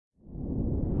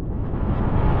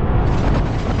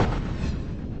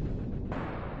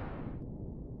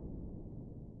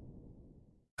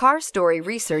Car Story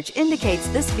research indicates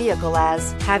this vehicle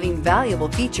as having valuable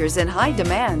features in high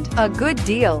demand. A good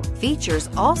deal.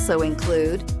 Features also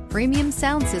include premium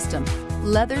sound system,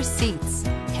 leather seats,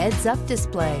 heads-up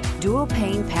display,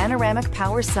 dual-pane panoramic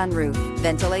power sunroof,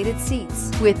 ventilated seats.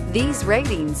 With these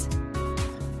ratings,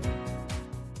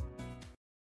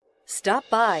 stop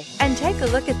by and take a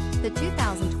look at the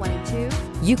 2022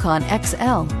 Yukon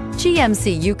XL.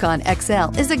 GMC Yukon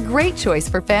XL is a great choice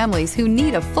for families who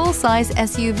need a full-size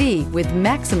SUV with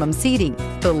maximum seating.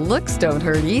 The looks don't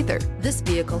hurt either. This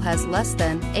vehicle has less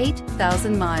than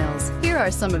 8,000 miles. Here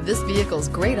are some of this vehicle's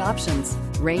great options: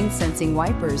 rain-sensing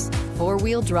wipers,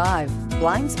 four-wheel drive,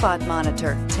 blind spot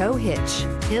monitor, tow hitch,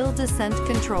 hill descent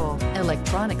control,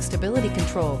 electronic stability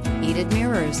control, heated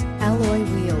mirrors, alloy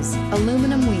wheels,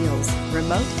 aluminum wheels,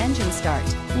 remote engine start.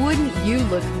 Wouldn't you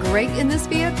look great in this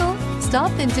vehicle?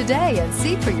 Stop in today and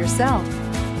see for yourself.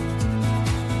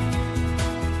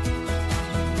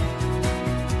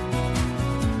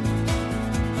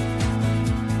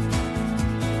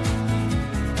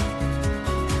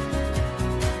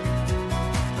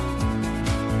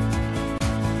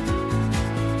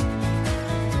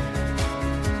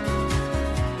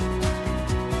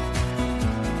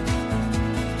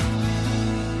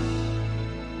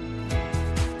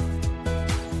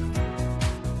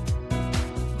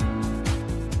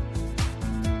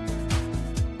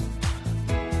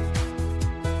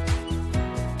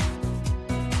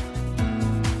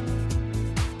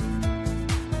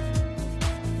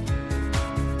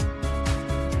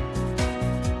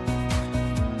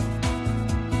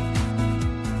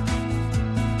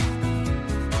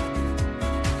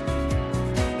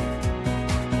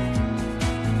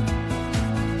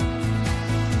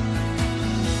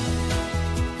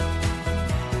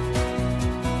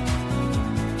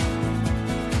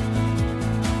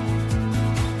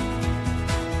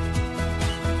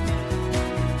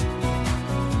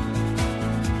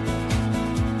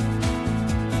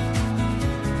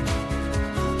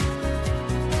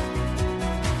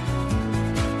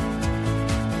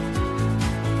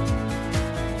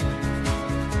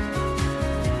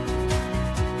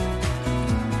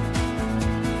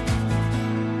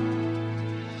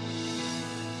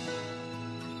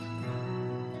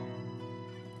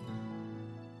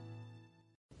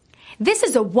 This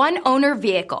is a one-owner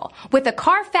vehicle with a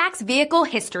CARFAX Vehicle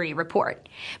History Report.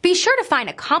 Be sure to find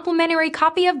a complimentary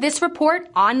copy of this report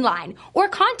online or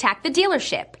contact the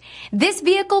dealership. This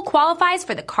vehicle qualifies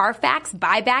for the CARFAX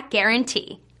Buyback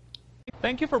Guarantee.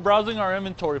 Thank you for browsing our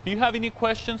inventory. If you have any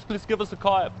questions, please give us a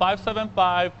call at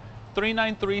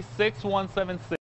 575-393-6176.